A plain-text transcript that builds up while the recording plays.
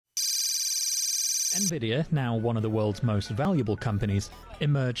NVIDIA, now one of the world's most valuable companies,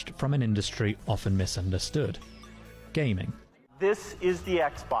 emerged from an industry often misunderstood: gaming. This is the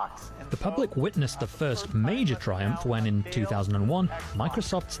Xbox. The public witnessed the first major triumph when, in 2001,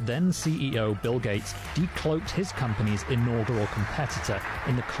 Microsoft's then CEO Bill Gates decloaked his company's inaugural competitor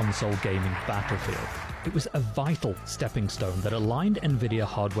in the console gaming battlefield. It was a vital stepping stone that aligned NVIDIA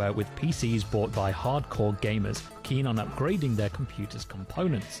hardware with PCs bought by hardcore gamers keen on upgrading their computers'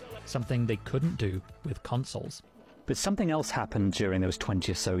 components, something they couldn't do with consoles. But something else happened during those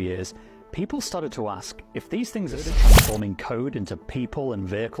 20 or so years. People started to ask, if these things are transforming code into people and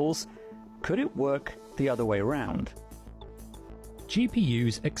vehicles, could it work the other way around?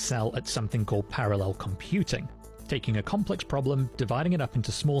 GPUs excel at something called parallel computing, taking a complex problem, dividing it up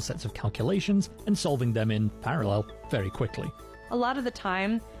into small sets of calculations, and solving them in parallel very quickly. A lot of the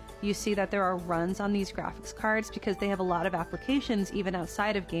time, you see that there are runs on these graphics cards because they have a lot of applications even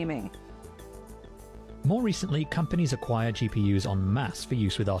outside of gaming. More recently, companies acquire GPUs en masse for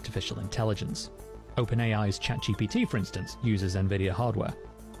use with artificial intelligence. OpenAI's ChatGPT, for instance, uses NVIDIA hardware.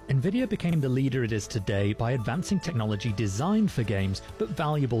 NVIDIA became the leader it is today by advancing technology designed for games but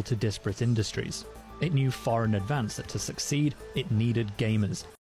valuable to disparate industries. It knew far in advance that to succeed, it needed gamers.